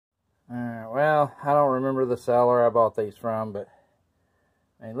Well, I don't remember the seller I bought these from, but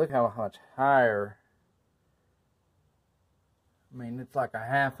I mean, look how much higher. I mean, it's like a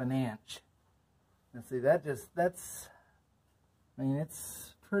 ½ an inch. And see, that's, I mean,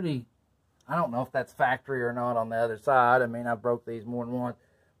 it's pretty, I don't know if that's factory or not on the other side. I mean, I broke these more than once,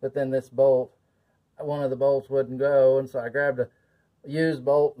 but then this bolt, one of the bolts wouldn't go, and so I grabbed a used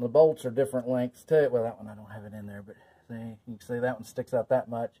bolt, and the bolts are different lengths too. Well, that one I don't have it in there, but see, you can see that one sticks out that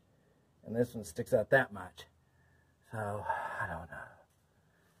much, and this one sticks out that much. So, I don't know.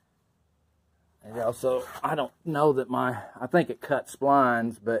 And also, I don't know that I think it cut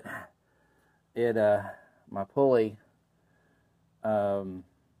splines, but it, my pulley, didn't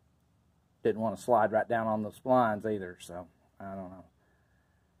want to slide right down on the splines either, so I don't know.